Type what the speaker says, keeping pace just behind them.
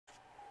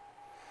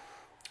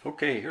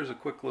Okay, here's a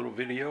quick little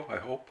video, I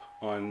hope,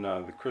 on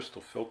the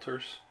crystal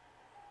filters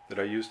that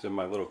I used in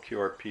my little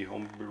QRP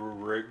homebrew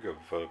rig of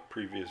a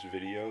previous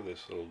video.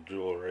 This little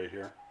jewel right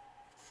here,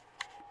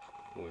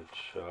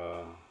 which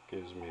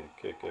gives me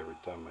a kick every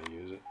time I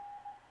use it.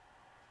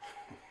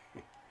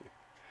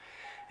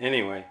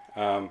 Anyway,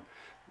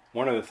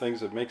 one of the things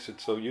that makes it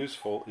so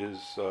useful is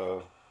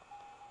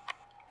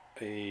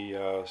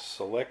a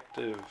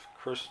selective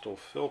crystal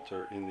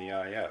filter in the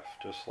IF,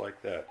 just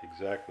like that,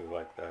 exactly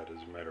like that,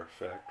 as a matter of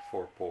fact,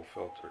 4-pole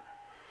filter.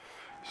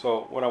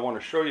 So what I want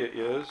to show you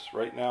is,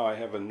 right now I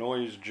have a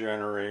noise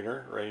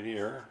generator right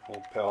here,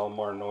 old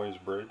Palomar noise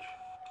bridge,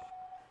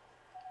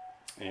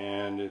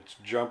 and it's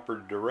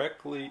jumpered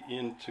directly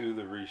into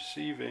the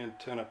receive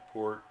antenna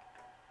port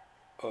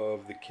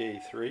of the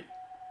K3.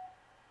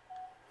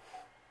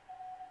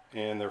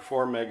 And they're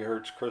 4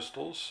 MHz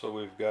crystals, so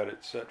we've got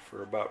it set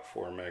for about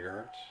 4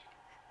 MHz.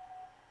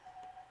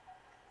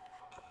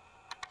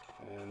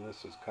 And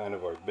this is kind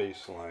of our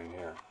baseline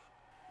here.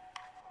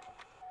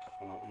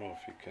 I don't know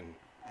if you can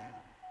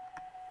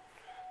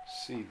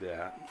see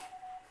that.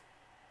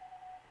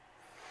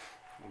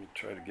 Let me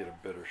try to get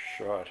a better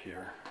shot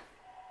here.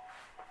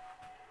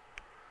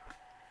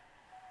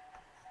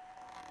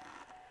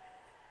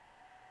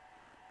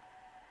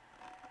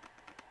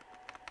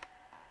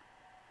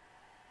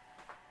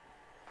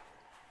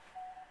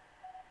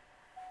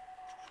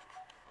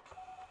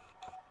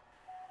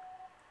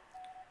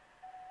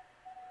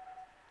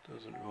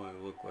 Doesn't really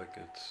look like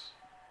it's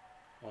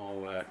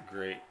all that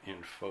great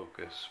in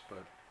focus,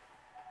 but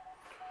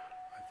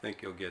I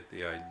think you'll get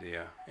the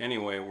idea.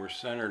 Anyway, we're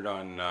centered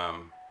on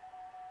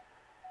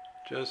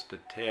just a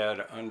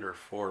tad under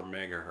 4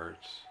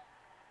 MHz,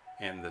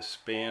 and the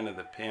span of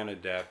the pan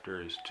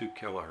adapter is 2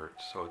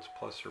 kHz, so it's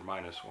plus or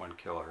minus 1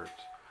 kHz.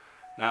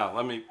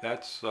 Now,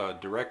 that's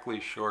directly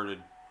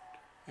shorted,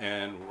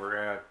 and we're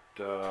at,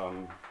 what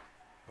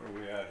are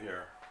we at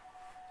here?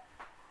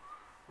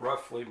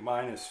 Roughly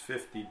minus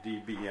 50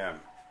 dBm.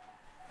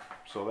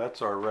 So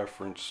that's our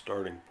reference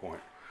starting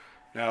point.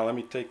 Now let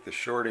me take the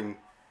shorting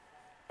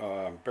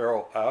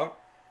barrel out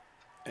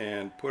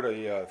and put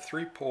a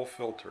 3-pole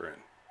filter in.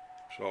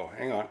 So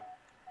hang on.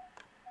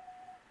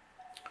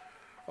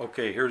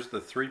 Okay, here's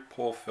the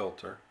 3-pole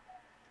filter,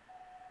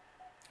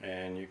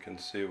 and you can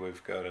see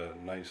we've got a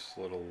nice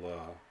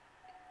little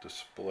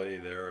display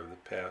there of the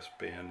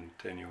passband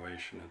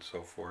attenuation and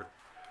so forth.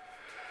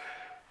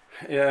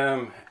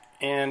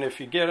 And if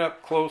you get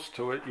up close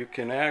to it, you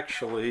can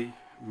actually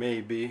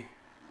maybe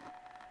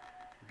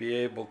be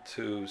able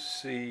to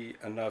see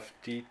enough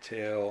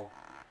detail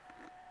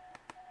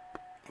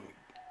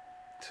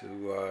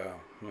to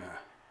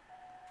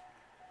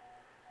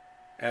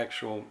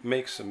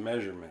make some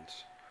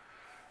measurements.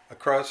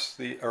 Across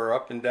or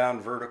up and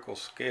down vertical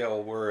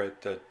scale, we're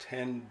at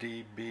 10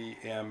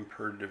 dBm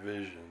per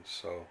division,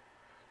 so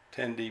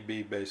 10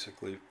 dB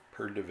basically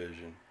per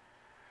division.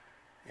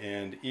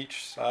 And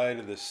each side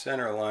of the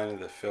center line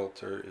of the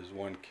filter is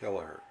 1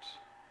 kHz.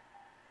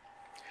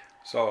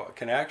 So I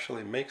can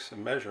actually make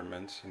some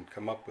measurements and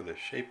come up with a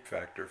shape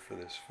factor for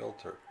this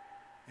filter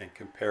and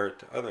compare it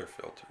to other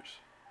filters.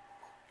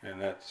 And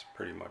that's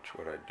pretty much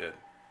what I did.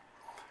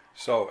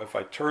 So if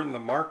I turn the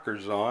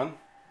markers on,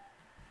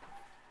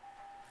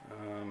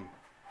 kind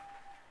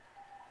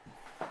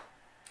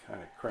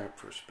of cramped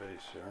for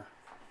space here.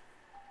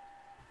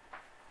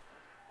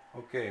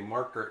 Okay,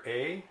 marker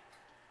A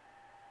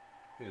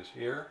is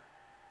here,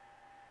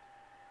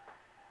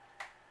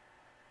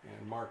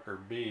 and marker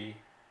B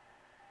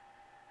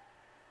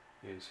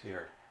is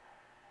here.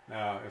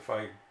 Now if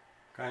I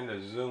kind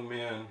of zoom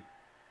in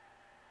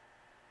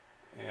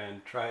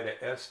and try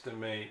to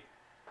estimate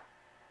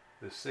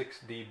the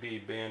 6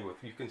 dB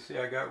bandwidth, you can see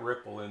I got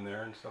ripple in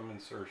there and some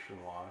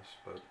insertion loss,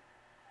 but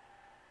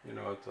you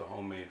know, it's a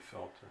homemade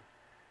filter.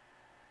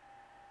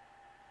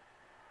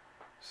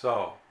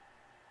 So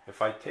if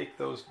I take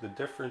the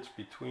difference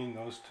between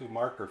those two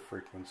marker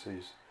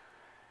frequencies,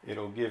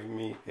 it'll give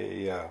me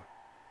a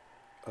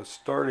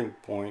starting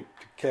point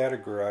to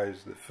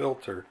categorize the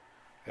filter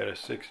at a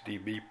 6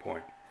 dB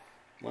point.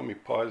 Let me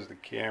pause the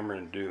camera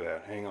and do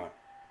that. Hang on.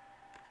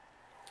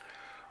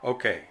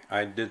 Okay,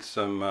 I did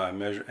some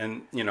measure,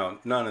 and you know,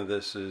 none of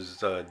this is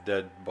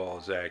dead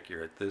balls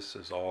accurate. This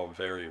is all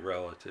very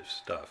relative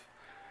stuff.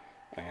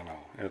 You know,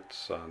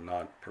 it's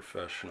not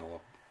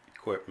professional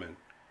equipment,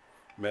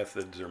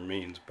 methods, or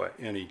means by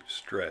any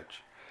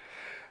stretch,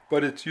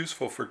 but it's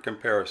useful for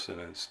comparison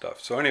and stuff.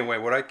 So anyway,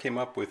 what I came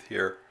up with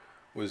here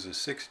was the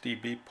 6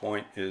 dB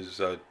point is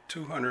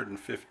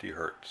 250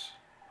 Hertz.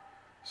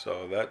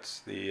 So that's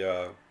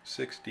the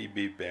 6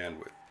 dB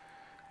bandwidth.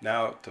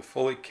 Now to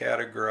fully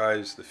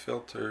categorize the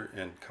filter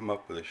and come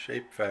up with a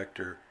shape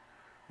factor,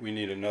 we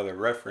need another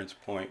reference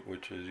point,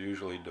 which is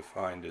usually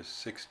defined as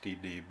 60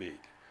 dB.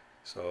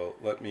 So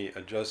let me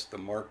adjust the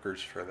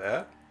markers for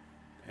that,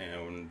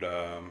 and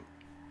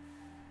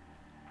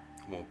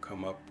we'll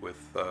come up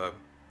with the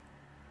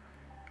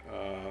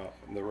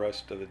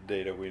rest of the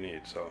data we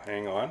need. So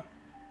hang on.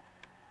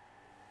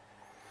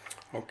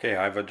 Okay,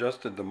 I've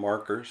adjusted the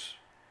markers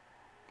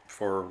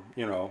for,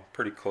 you know,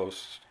 pretty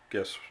close,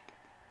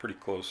 pretty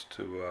close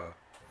to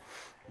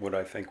what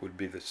I think would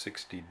be the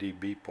 60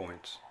 dB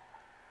points,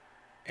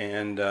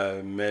 and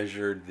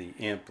measured the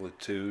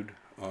amplitude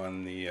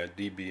on the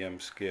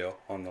dBm scale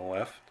on the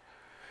left,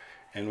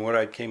 and what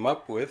I came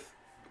up with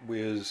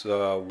was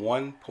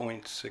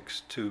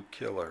 1.62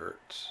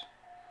 kilohertz.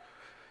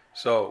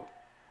 So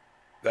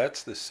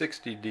that's the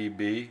 60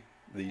 dB.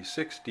 The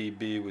 6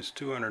 dB was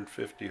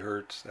 250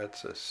 hertz.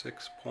 That's a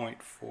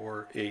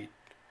 6.48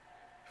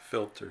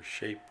 filter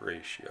shape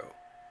ratio,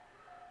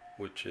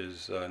 which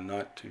is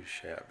not too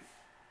shabby.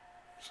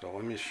 So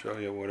let me show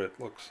you what it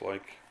looks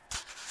like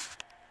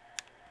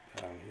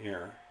down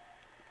here.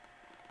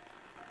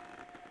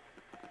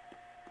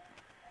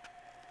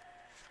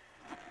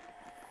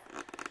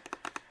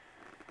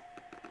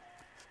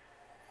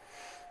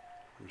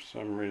 For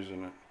some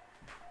reason it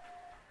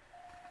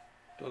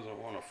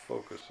doesn't want to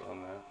focus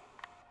on that.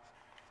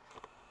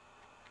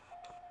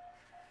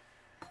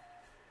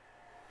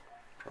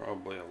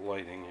 Probably a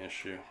lighting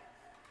issue.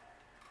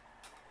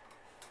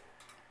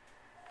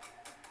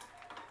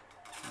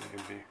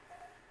 Maybe.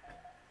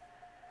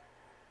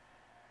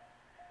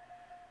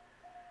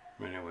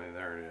 Anyway,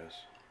 there it is.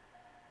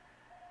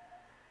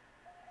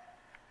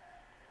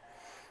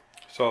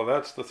 So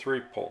that's the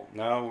 3-pole.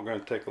 Now we're going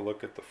to take a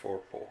look at the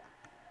 4-pole.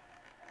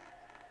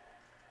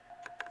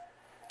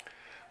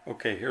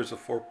 Okay, here's a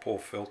 4-pole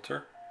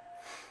filter,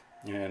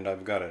 and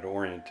I've got it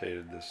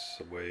orientated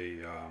this way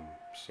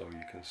so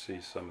you can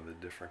see some of the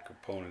different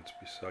components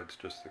besides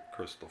just the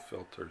crystal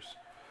filters.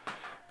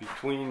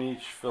 Between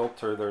each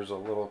filter there's a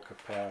little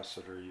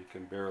capacitor. You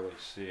can barely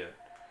see it,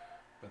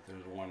 but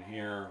there's one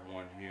here, and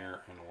one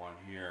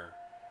here,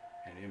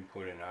 and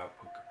input and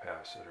output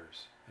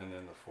capacitors, and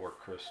then the 4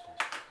 crystals.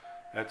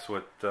 That's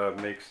what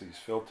makes these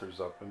filters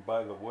up. And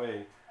by the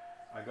way,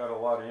 I got a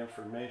lot of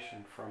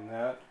information from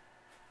that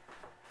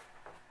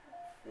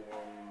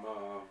from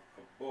a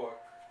book,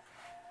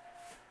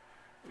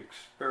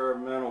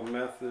 Experimental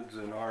Methods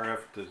in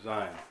RF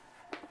Design.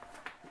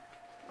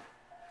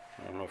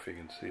 I don't know if you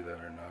can see that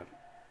or not.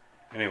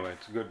 Anyway,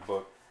 it's a good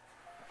book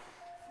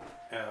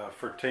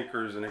for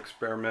tinkers and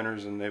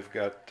experimenters, and they've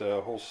got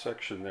a whole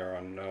section there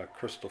on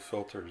crystal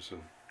filters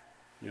and,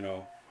 you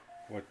know,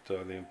 what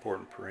the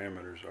important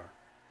parameters are.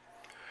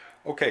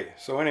 Okay,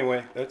 so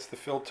anyway, that's the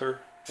filter.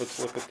 Let's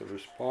look at the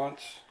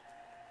response.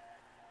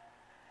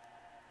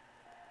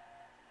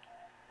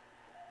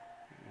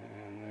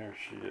 And there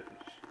she is.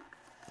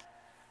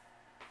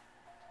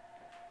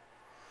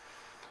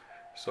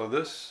 So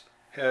this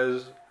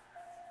has,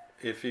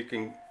 if you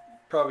can,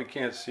 probably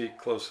can't see it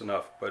close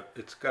enough, but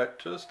it's got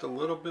just a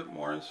little bit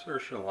more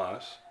insertion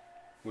loss,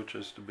 which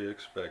is to be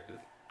expected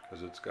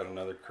because it's got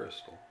another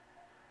crystal.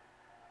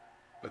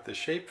 But the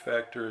shape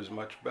factor is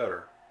much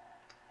better.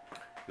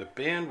 The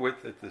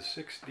bandwidth at the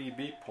 6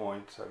 dB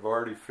points I've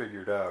already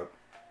figured out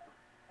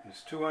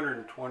is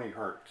 220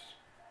 hertz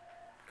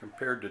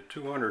compared to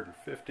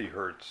 250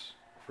 hertz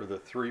for the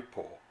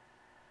 3-pole.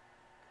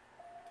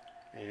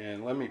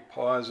 And let me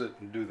pause it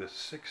and do the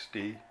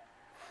 60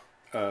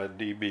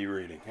 dB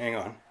reading. Hang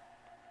on.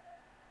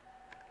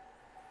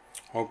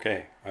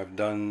 Okay, I've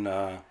done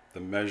the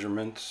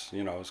measurements,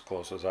 you know, as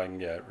close as I can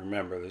get.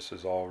 Remember, this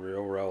is all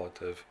real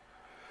relative.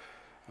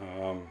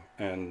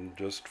 And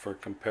just for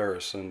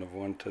comparison of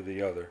one to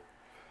the other.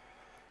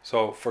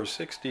 So for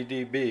 60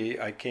 dB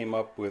I came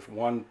up with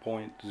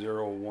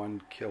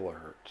 1.01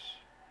 kilohertz.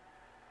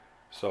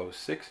 So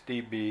 6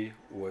 dB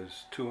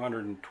was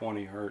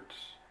 220 hertz.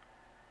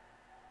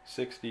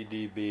 60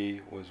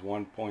 dB was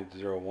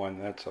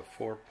 1.01. That's a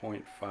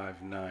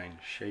 4.59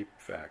 shape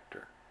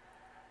factor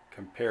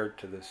compared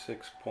to the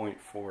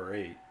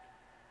 6.48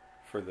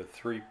 for the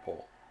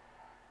 3-pole.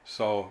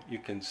 So you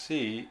can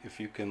see, if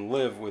you can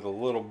live with a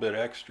little bit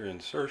extra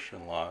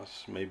insertion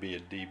loss, maybe a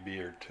dB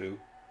or 2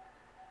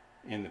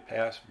 in the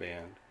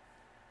passband,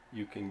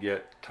 you can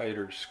get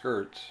tighter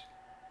skirts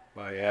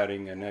by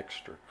adding an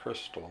extra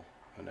crystal,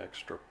 an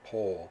extra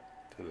pole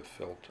to the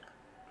filter.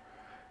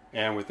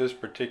 And with this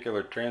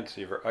particular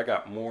transceiver, I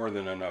got more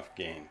than enough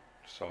gain,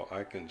 so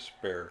I can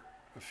spare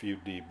a few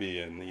dB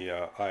in the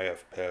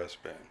IF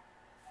passband.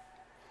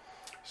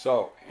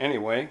 So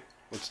anyway,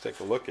 let's take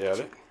a look at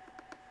it.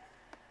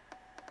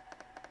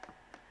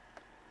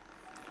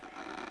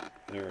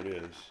 There it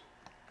is.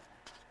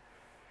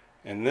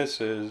 And this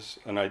is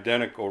an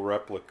identical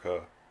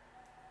replica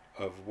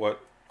of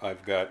what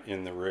I've got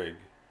in the rig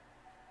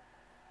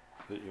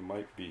that you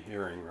might be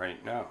hearing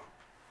right now.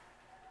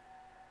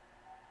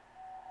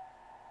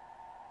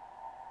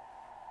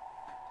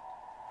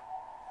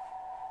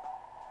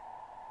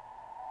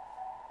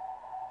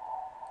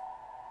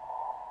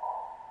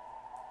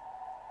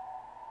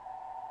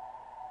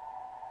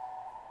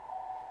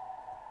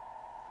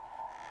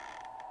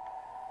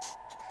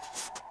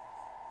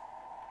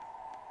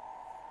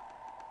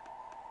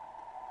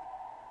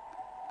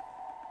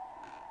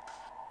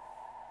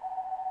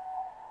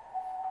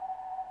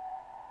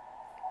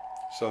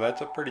 So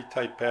that's a pretty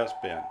tight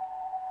passband.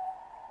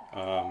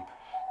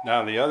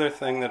 Now the other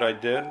thing that I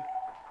did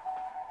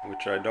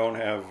which I don't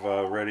have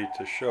ready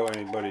to show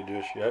anybody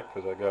just yet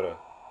because I gotta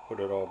put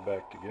it all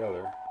back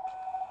together,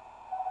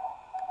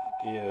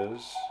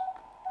 is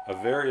a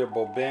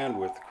variable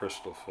bandwidth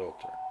crystal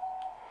filter,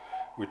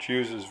 which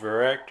uses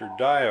varactor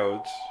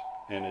diodes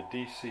and a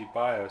DC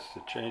bias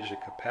to change the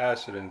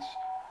capacitance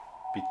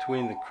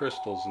between the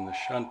crystals and the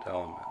shunt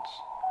elements.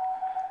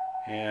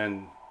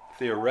 And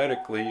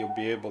theoretically, you'll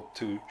be able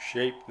to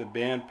shape the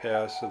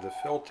bandpass of the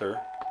filter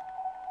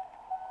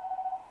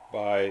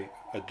by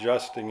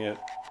adjusting it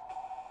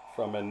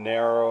from a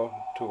narrow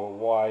to a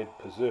wide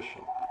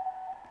position.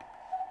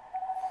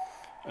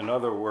 In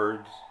other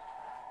words,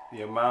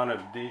 the amount of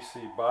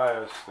DC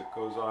bias that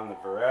goes on the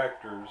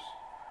varactors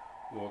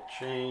will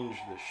change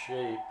the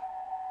shape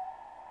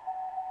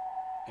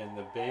and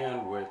the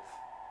bandwidth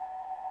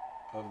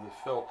of the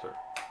filter.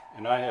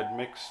 And I had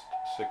mixed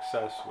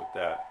success with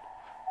that,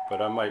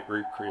 but I might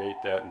recreate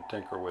that and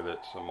tinker with it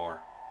some more.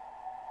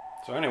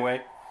 So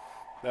anyway,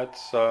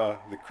 that's the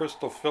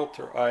crystal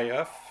filter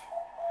IF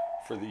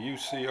for the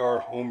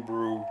UCR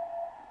Homebrew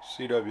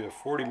CW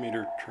 40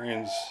 meter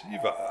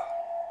transceiver.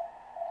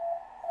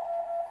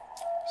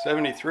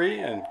 73,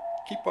 and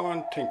keep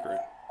on tinkering.